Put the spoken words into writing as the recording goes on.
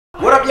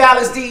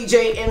Dallas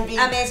DJ MV.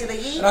 I'm Angela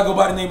Yee. And I go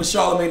by the name of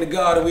Charlamagne the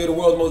God, and we're the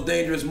world's most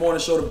dangerous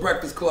morning show, The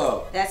Breakfast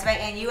Club. That's right,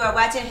 and you are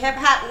watching Hip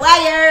Hop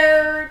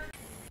Wired.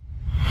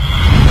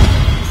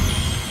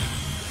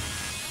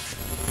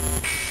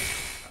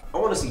 I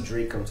want to see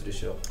Drake come to the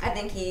show. I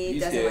think he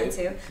He's doesn't want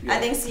to. Yeah. I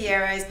think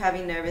Sierra is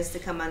probably nervous to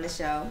come on the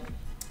show.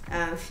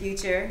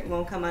 Future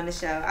won't come on the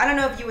show. I don't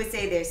know if you would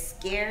say they're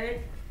scared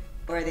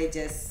or they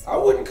just... I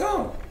wouldn't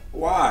come.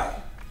 Why?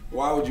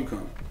 Why would you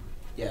come?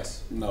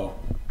 Yes. No.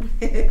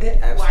 Absolutely.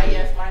 Why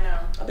yes, why no?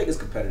 I think it's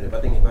competitive.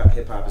 I think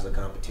hip hop is a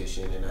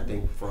competition, and I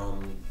think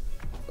from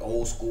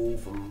old school,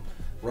 from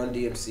Run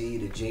DMC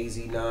to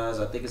Jay-Z, Nas,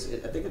 I think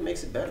it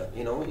makes it better.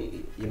 You know,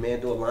 your man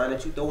do a line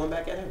at you, throw one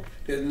back at him.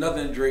 There's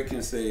nothing Drake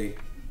can say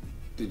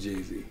to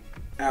Jay-Z.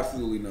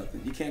 Absolutely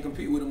nothing. You can't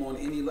compete with him on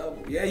any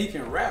level. Yeah, he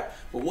can rap,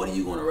 but what are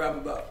you going to rap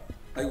about?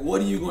 Like, what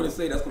are you going to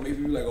say that's going to make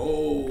people be like,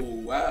 oh,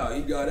 wow,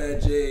 he got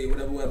at Jay,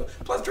 whatever.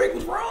 Plus, Drake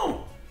was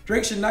wrong.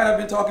 Drake should not have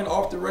been talking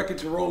off the record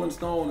to Rolling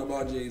Stone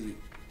about Jay-Z.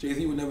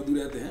 Jay-Z would never do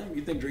that to him.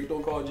 You think Drake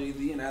don't call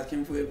Jay-Z and ask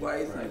him for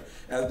advice? Right.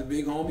 And as the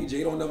big homie,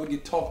 Jay don't never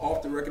get talked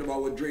off the record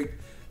about what Drake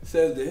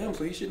says to him,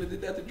 so he shouldn't have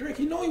did that to Drake.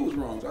 He know he was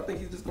wrong, so I think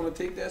he's just going to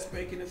take that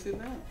spanking and sit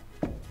down.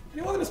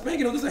 It wasn't a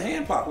spanking, it was just a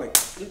hand pop. Like,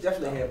 He's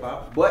definitely hip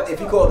hop. But if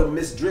he called him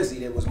Miss Drizzy,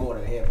 then it was more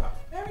than hip hop.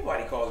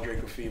 everybody calls Drake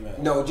a female.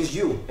 No, just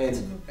you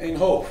and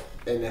Hope.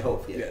 and then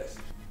Hope. Yeah. Yes.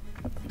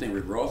 You think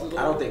Rick Ross is over?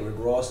 I don't think Rick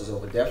Ross is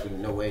over. Definitely,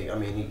 no way. I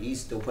mean,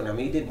 he's still putting. I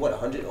mean, he did what,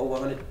 over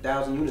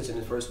 100,000 units in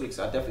his first week.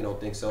 So I definitely don't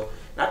think so.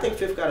 And I think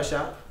Fifth got a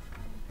shot.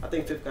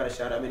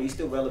 I mean, he's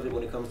still relevant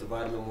when it comes to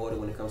vitamin water.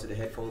 When it comes to the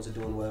headphones are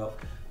doing well.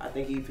 I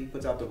think if he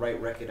puts out the right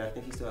record, I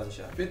think he still has a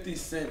shot. 50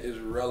 Cent is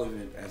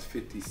relevant as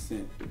 50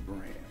 Cent the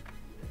brand.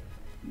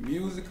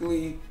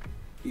 Musically,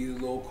 he's a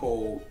little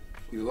cold.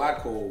 He's a lot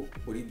cold,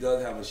 but he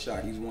does have a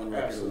shot. He's one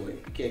record away.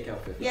 You can't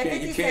count 50. Yeah, can't-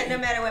 50 you Cent, can't- no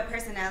matter what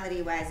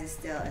personality-wise, is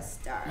still a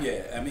star.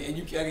 Yeah, I mean, and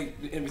you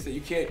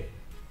can't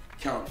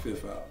count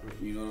Fifth out.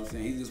 You know what I'm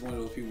saying? He's just one of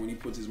those people, when he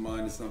puts his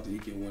mind to something, he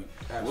can win.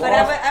 Absolutely. But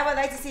I would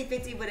like to see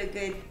 50 with a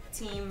good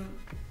team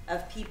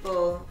of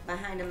people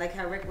behind him, like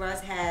how Rick Ross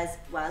has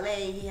Wale,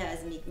 he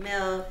has Meek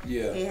Mill,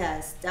 Yeah. he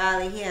has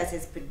Dolly, he has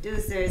his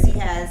producers, he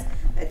has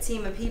a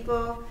team of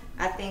people.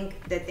 I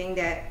think the thing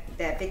that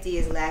 50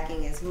 is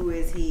lacking is who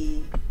is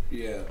he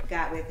Yeah.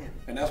 got with him.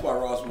 And that's why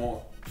Ross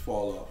won't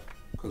fall off.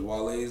 Because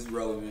Wale's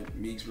relevant,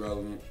 Meek's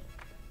relevant.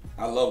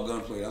 I love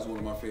Gunplay. That's one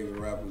of my favorite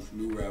rappers,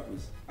 new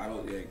rappers.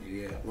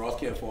 Ross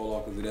can't fall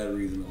off because of that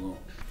reason alone.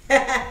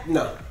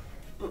 No.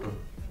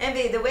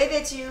 Envy, the way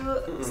that you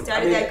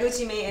started that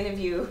Gucci Mane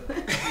interview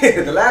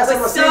The last time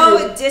I was seen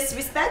so you.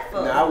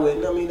 disrespectful. No, I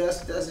wouldn't. I mean,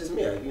 that's just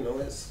me. You know,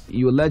 that's.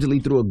 You allegedly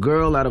threw a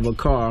girl out of a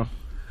car,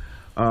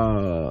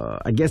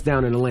 I guess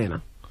down in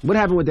Atlanta. What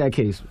happened with that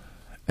case?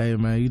 Hey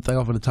man, you think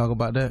I'm gonna talk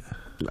about that?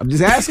 I'm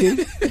just asking.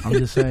 I'm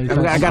just saying.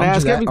 I gotta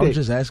ask everything. I'm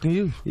just asking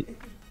you.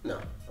 No,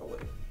 I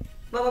wouldn't.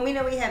 But when we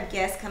know we have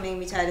guests coming,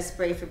 we try to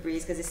spray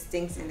Febreze because it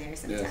stinks in there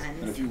sometimes. Yes.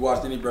 And if you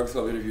watched any Breakfast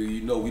Club interview,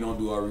 you know we don't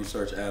do our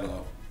research at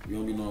all. We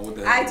don't be knowing what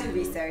the hell I we do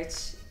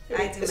research.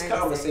 I do It's my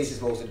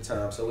conversations research. most of the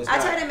time, so it's I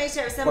not try to make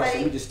sure if question,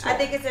 somebody, we just talk. I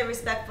think it's a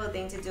respectful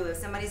thing to do. If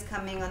somebody's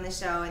coming on the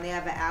show and they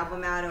have an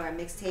album out or a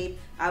mixtape,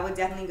 I would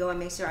definitely go and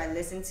make sure I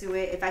listen to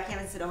it. If I can't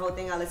listen to the whole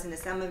thing, I'll listen to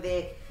some of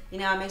it. You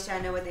know, I'll make sure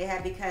I know what they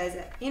have because,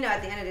 you know,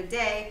 at the end of the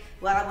day,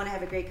 while I want to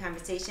have a great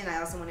conversation, I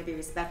also want to be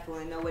respectful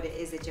and know what it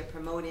is that you're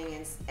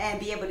promoting and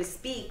be able to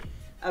speak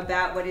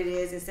about what it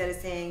is instead of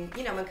saying,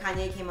 you know, when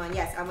Kanye came on,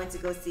 yes, I went to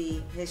go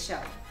see his show.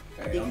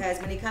 Hey, Because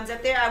when he comes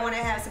up there, I want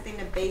to have something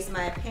to base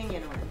my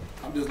opinion on.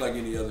 I'm just like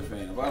any other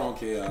fan. If I don't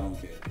care, I don't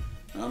care.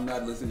 I'm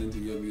not listening to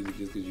your music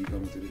just because you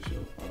coming to the show.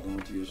 I'm going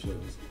to your show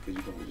just because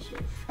you come to the show.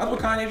 That's what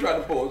Kanye tried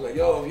to pull. It's like,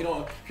 yo, if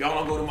y'all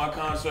don't go to my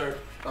concert,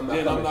 I'm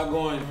not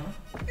going.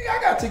 Yeah,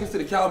 I got tickets to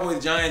the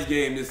Cowboys Giants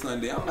game this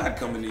Sunday. I'm not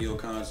coming to your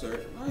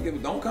concert.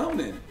 Don't come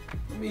then.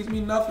 It means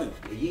me nothing.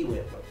 Yeah, Ye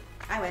went, bro.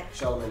 I went.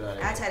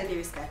 Charlamagne, I try to be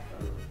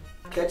respectful.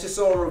 Catch us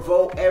on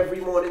Revolt every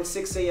morning,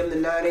 6 a.m. to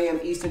 9 a.m.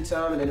 Eastern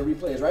Time, and then the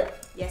replays, right?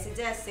 Yes, it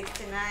does. 6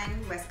 to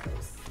 9 West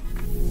Coast.